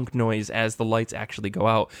ka-chunk noise as the lights actually go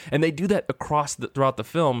out. And they do that throughout the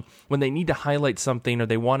film when they need to highlight something or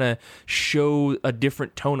they want to show a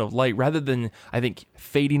different tone of light, rather than, I think,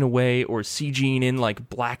 fading away or CGing in like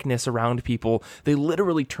blackness around people. They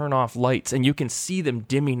literally turn off lights and you can see them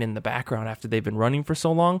dimming in the background after they've been running for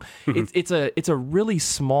so long. It's a really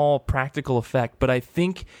small practical effect, but I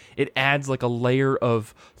think it adds like a layer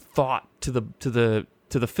of thought to the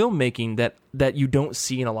filmmaking that you don't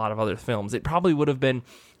see in a lot of other films. It probably would have been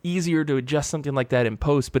easier to adjust something like that in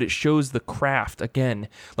post, but it shows the craft again,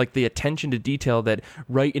 like the attention to detail that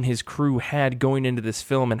Wright and his crew had going into this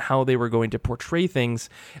film and how they were going to portray things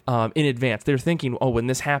in advance. They're thinking, oh, when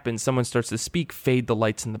this happens, someone starts to speak, fade the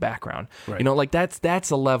lights in the background. Right. Like that's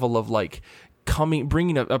a level of like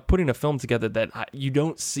putting a film together that you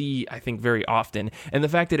don't see, I think, very often. And the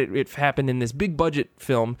fact that it happened in this big budget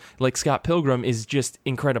film like Scott Pilgrim is just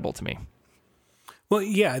incredible to me. Well,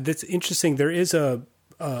 yeah, that's interesting. There is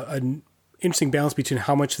an interesting balance between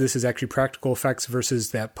how much this is actually practical effects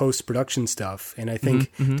versus that post-production stuff. And I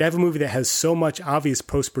think to have a movie that has so much obvious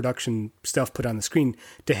post-production stuff put on the screen,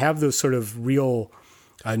 to have those sort of real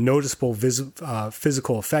noticeable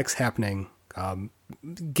physical effects happening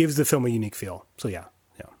gives the film a unique feel. So yeah.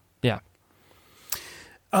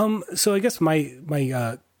 So I guess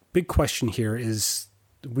my big question here is,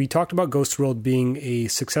 we talked about Ghost World being a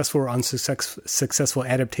successful or unsuccessful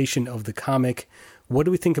adaptation of the comic. What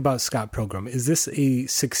do we think about Scott Pilgrim? Is this a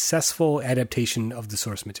successful adaptation of the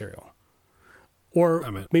source material? Or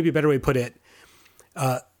maybe a better way to put it,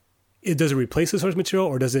 does it replace the source material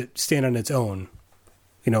or does it stand on its own,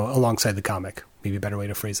 alongside the comic? Maybe a better way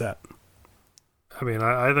to phrase that. I mean,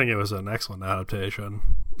 I think it was an excellent adaptation.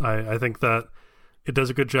 I think that it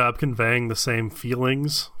does a good job conveying the same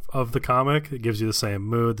feelings of the comic. It gives you the same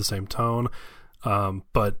mood, the same tone,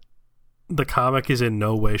 but the comic is in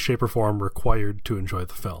no way, shape, or form required to enjoy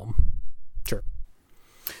the film. Sure.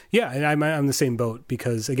 Yeah, and I'm on the same boat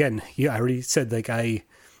because, again, I already said, like, I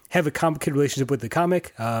have a complicated relationship with the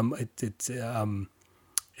comic. It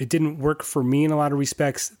didn't work for me in a lot of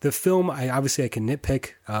respects. The film, I can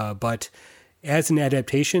nitpick, but as an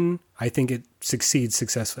adaptation, I think it succeeds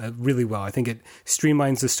really well. I think it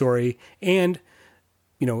streamlines the story and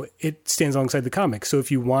it stands alongside the comic. So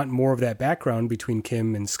if you want more of that background between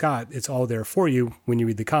Kim and Scott, it's all there for you when you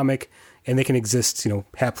read the comic, and they can exist,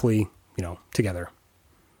 happily, together.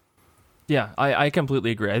 Yeah, I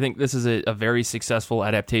completely agree. I think this is a very successful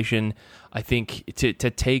adaptation. I think to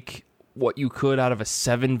take what you could out of a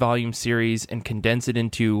 7-volume series and condense it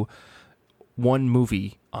into one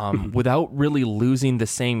movie without really losing the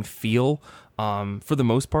same feel, for the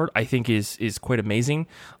most part, I think is quite amazing.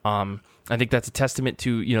 I think that's a testament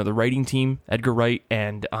to, the writing team, Edgar Wright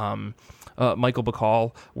and Michael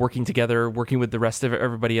Bacall working together, working with the rest of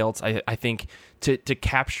everybody else. I think to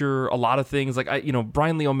capture a lot of things, like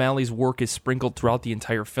Brian Lee O'Malley's work is sprinkled throughout the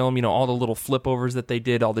entire film. All the little flip overs that they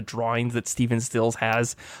did, all the drawings that Stephen Stills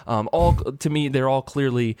has, all to me they're all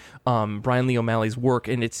clearly Brian Lee O'Malley's work,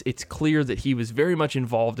 and it's clear that he was very much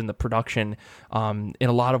involved in the production in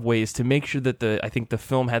a lot of ways to make sure that I think the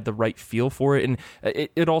film had the right feel for it, and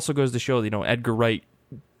it also goes to show Edgar Wright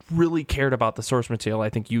really cared about the source material. I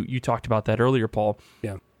think you talked about that earlier, Paul.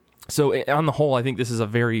 Yeah. So on the whole, I think this is a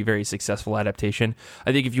very, very successful adaptation.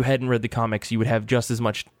 I think if you hadn't read the comics, you would have just as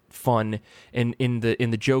much fun and in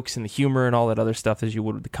the jokes and the humor and all that other stuff as you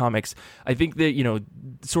would with the comics. I think that,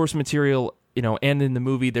 source material, and in the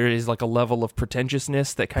movie, there is like a level of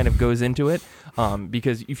pretentiousness that kind of goes into it.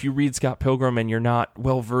 Because if you read Scott Pilgrim and you're not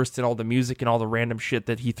well versed in all the music and all the random shit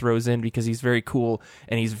that he throws in, because he's very cool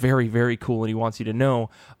and he's very, very cool and he wants you to know,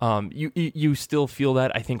 you still feel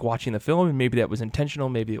that, I think, watching the film, and maybe that was intentional,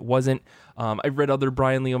 maybe it wasn't. I've read other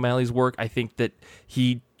Brian Lee O'Malley's work. I think that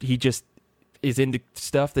he just is into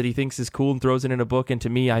stuff that he thinks is cool and throws it in a book, and to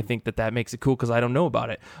me, I think that makes it cool because I don't know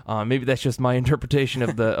about it. Maybe that's just my interpretation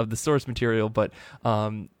of the source material, but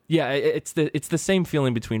it's the same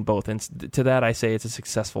feeling between both, and to that I say it's a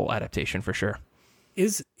successful adaptation for sure.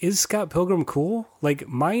 Is Scott Pilgrim cool? Like,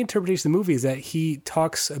 my interpretation of the movie is that he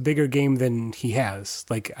talks a bigger game than he has.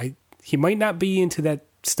 Like, he might not be into that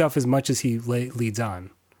stuff as much as he leads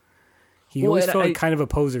on. He always felt like kind of a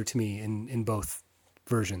poser to me in both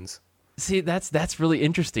versions. See, that's really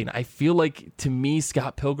interesting. I feel like, to me,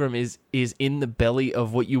 Scott Pilgrim is in the belly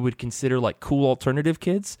of what you would consider like cool alternative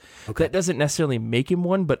kids. Okay. That doesn't necessarily make him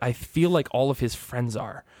one, but I feel like all of his friends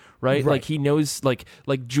are. Right? Like, he knows, like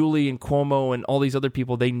Julie and Cuomo and all these other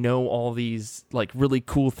people, they know all these, like, really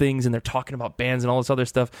cool things, and they're talking about bands and all this other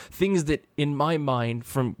stuff. Things that, in my mind,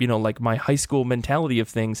 from, like, my high school mentality of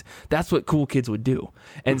things, that's what cool kids would do.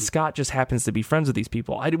 And Scott just happens to be friends with these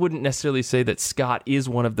people. I wouldn't necessarily say that Scott is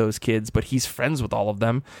one of those kids, but he's friends with all of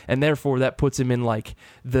them, and therefore that puts him in, like,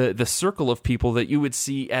 the circle of people that you would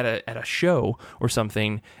see at a show or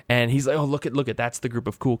something, and he's like, oh, look at, that's the group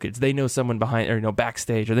of cool kids. They know someone behind, or,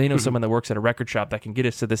 backstage, or they know someone that works at a record shop that can get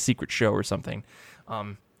us to the secret show or something.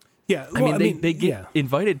 They get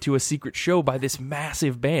invited to a secret show by this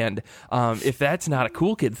massive band. If that's not a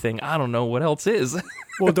cool kid thing, I don't know what else is.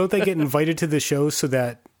 Well, don't they get invited to the show so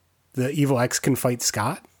that the Evil X can fight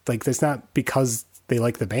Scott? Like, that's not because they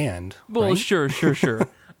like the band. Well, right? sure.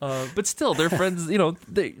 But still, they're friends.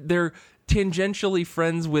 They're tangentially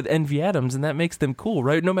friends with Envy Adams, and that makes them cool,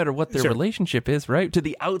 right? No matter what their relationship is, right? To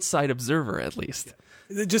the outside observer, at least. Yeah.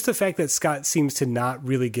 Just the fact that Scott seems to not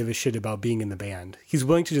really give a shit about being in the band. He's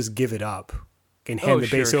willing to just give it up and hand the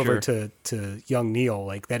bass over to young Neil.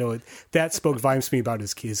 Like, that spoke volumes to me about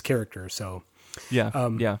his character. So yeah.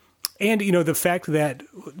 And, the fact that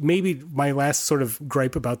maybe my last sort of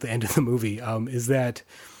gripe about the end of the movie is that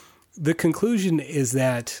the conclusion is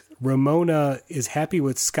that Ramona is happy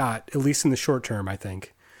with Scott, at least in the short term, I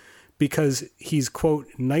think, because he's, quote,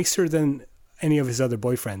 nicer than any of his other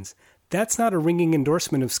boyfriends. That's not a ringing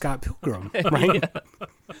endorsement of Scott Pilgrim, right?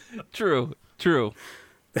 True.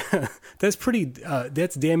 That's pretty,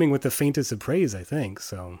 that's damning with the faintest of praise, I think,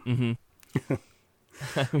 so. Mm-hmm.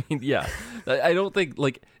 I mean, yeah. I don't think,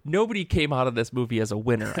 like, nobody came out of this movie as a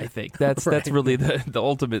winner, I think. That's really the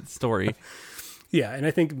ultimate story. Yeah, and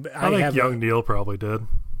I think young Neil probably did.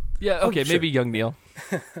 Yeah, okay, maybe young Neil.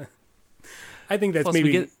 I think that's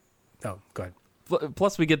go ahead.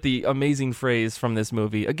 Plus, we get the amazing phrase from this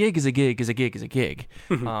movie, a gig is a gig is a gig is a gig,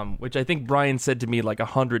 which I think Brian said to me like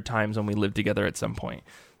 100 times when we lived together at some point.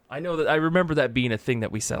 I remember that being a thing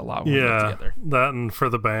that we said a lot when we lived together. That and for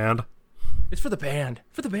the band. It's for the band.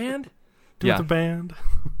 For the band? Do the band.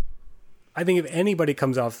 I think if anybody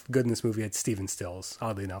comes off good in this movie, it's Stephen Stills,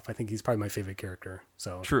 oddly enough. I think he's probably my favorite character.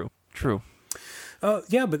 So True. But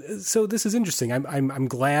so this is interesting. I'm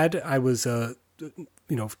glad I was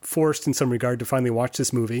forced in some regard to finally watch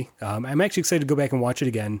this movie. I'm actually excited to go back and watch it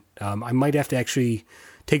again. I might have to actually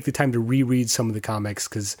take the time to reread some of the comics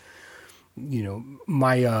because,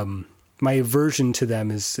 my aversion to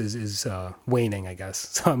them is waning, I guess.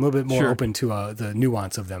 So I'm a little bit more open to the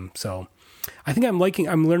nuance of them. So I think I'm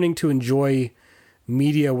learning to enjoy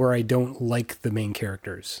media where I don't like the main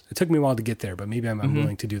characters. It took me a while to get there, but maybe I'm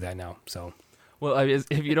willing to do that now. So. Well, if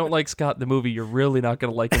you don't like Scott in the movie, you're really not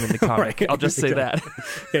going to like him in the comic. Right. I'll just say that.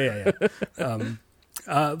 Yeah.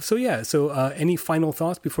 So any final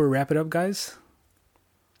thoughts before we wrap it up, guys?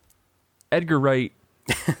 Edgar Wright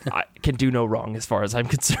can do no wrong as far as I'm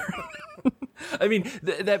concerned. I mean,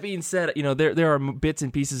 that being said, there are bits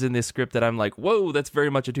and pieces in this script that I'm like, whoa, that's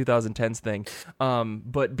very much a 2010s thing.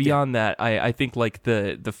 But beyond that, I think like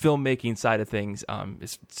the filmmaking side of things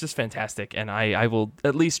is just fantastic, and I will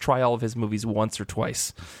at least try all of his movies once or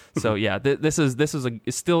twice. So yeah, this is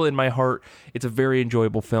it's still in my heart. It's a very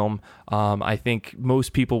enjoyable film. I think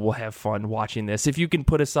most people will have fun watching this. If you can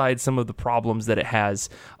put aside some of the problems that it has,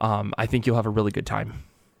 I think you'll have a really good time.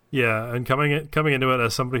 Yeah, and coming into it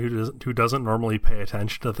as somebody who doesn't normally pay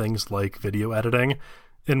attention to things like video editing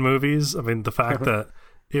in movies, I mean, the fact that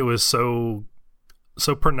it was so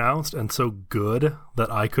pronounced and so good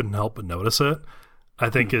that I couldn't help but notice it, I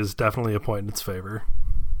think is definitely a point in its favor.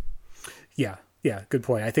 Yeah, Yeah, good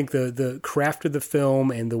point. I think the craft of the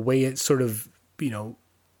film and the way it sort of,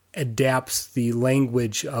 adapts the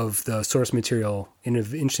language of the source material in an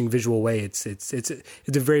interesting visual way. It's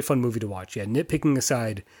a very fun movie to watch. Yeah, nitpicking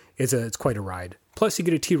aside, it's quite a ride. Plus, you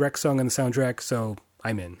get a T-Rex song on the soundtrack, so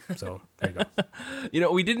I'm in. So there you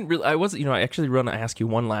go. We didn't really. I actually want to ask you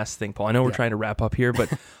one last thing, Paul. I know we're trying to wrap up here,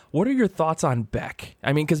 but what are your thoughts on Beck?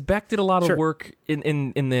 I mean, because Beck did a lot of work in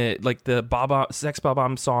the the Sex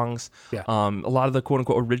Bob-omb songs. Yeah. A lot of the quote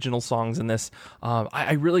unquote original songs in this.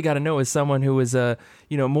 I really got to know, as someone who is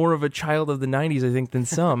more of a child of the '90s, I think, than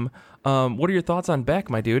some. What are your thoughts on Beck,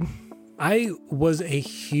 my dude? I was a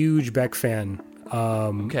huge Beck fan.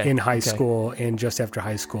 In high school and just after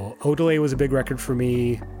high school. Odelay was a big record for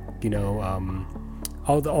me,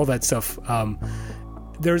 all that stuff.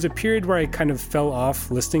 There was a period where I kind of fell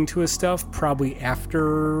off listening to his stuff, probably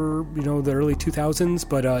after, the early 2000s.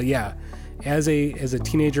 But as a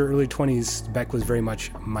teenager, early 20s, Beck was very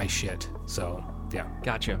much my shit. So, yeah.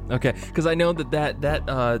 Gotcha. Okay, because I know that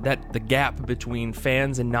the gap between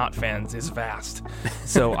fans and not fans is vast.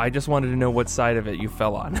 So I just wanted to know what side of it you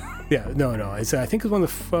fell on. Yeah, no. I think it was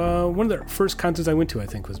one of the first concerts I went to. I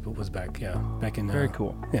think was Beck. Yeah, back in. Very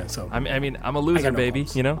cool. Yeah. So I mean, I'm a loser, baby.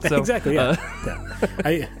 So exactly. Yeah.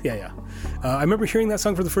 Yeah. I remember hearing that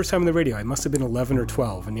song for the first time on the radio. I must have been 11 or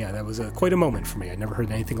 12, and that was quite a moment for me. I'd never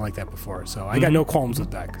heard anything like that before, so I got no qualms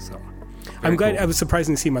with Beck. So. I'm glad. Cool. I was surprised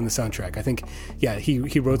to see him on the soundtrack. I think,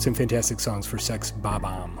 he wrote some fantastic songs for Sex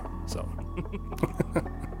Bob-omb.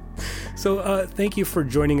 So, thank you for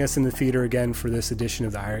joining us in the theater again for this edition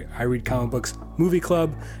of the I Read Comic Books Movie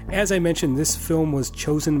Club. As I mentioned, this film was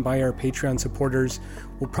chosen by our Patreon supporters.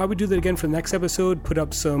 We'll probably do that again for the next episode, put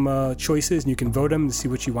up some choices, and you can vote them to see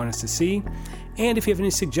what you want us to see. And if you have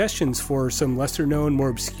any suggestions for some lesser-known, more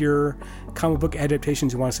obscure comic book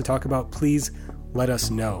adaptations you want us to talk about, please let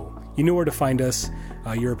us know. You know where to find us.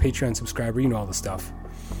 You're a Patreon subscriber. You know all the stuff.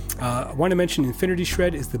 I want to mention Infinity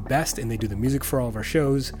Shred is the best, and they do the music for all of our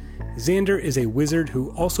shows. Xander is a wizard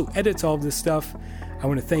who also edits all of this stuff. I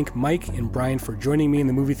want to thank Mike and Brian for joining me in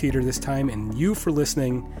the movie theater this time, and you for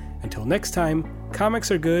listening. Until next time, comics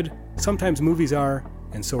are good, sometimes movies are,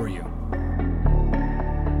 and so are you.